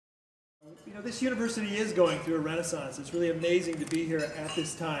You know, this university is going through a renaissance. It's really amazing to be here at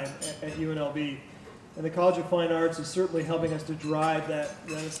this time at UNLV. And the College of Fine Arts is certainly helping us to drive that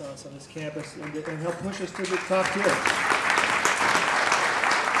renaissance on this campus and help push us to the top tier.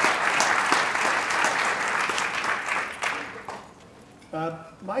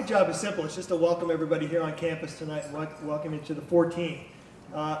 My job is simple. It's just to welcome everybody here on campus tonight and welcome you to the 14th.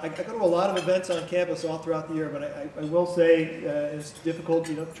 I go to a lot of events on campus all throughout the year, but I will say it's difficult,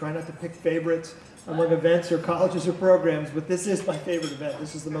 try not to pick favorites among events or colleges or programs, but this is my favorite event.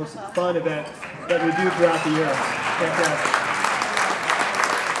 This is the most fun event that we do throughout the year. Fantastic.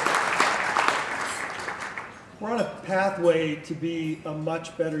 We're on a pathway to be a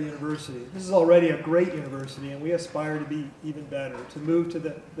much better university. This is already a great university, and we aspire to be even better, to move to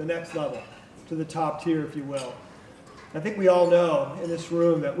the next level, to the top tier, if you will. I think we all know in this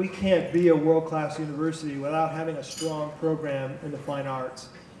room that we can't be a world-class university without having a strong program in the fine arts.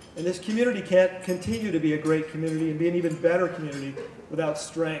 And this community can't continue to be a great community and be an even better community without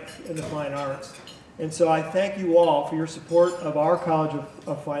strength in the fine arts. And so I thank you all for your support of our College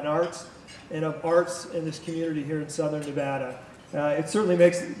of Fine Arts and of arts in this community here in Southern Nevada. It certainly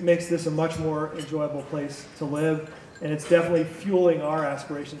makes this a much more enjoyable place to live, and it's definitely fueling our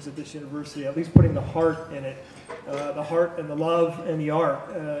aspirations at this university, at least putting the heart in it, the heart and the love and the art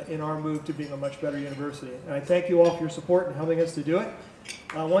in our move to being a much better university. And I thank you all for your support in helping us to do it.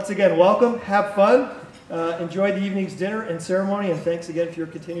 Once again, welcome, have fun, enjoy the evening's dinner and ceremony, and thanks again for your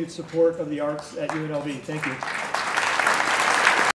continued support of the arts at UNLV. Thank you.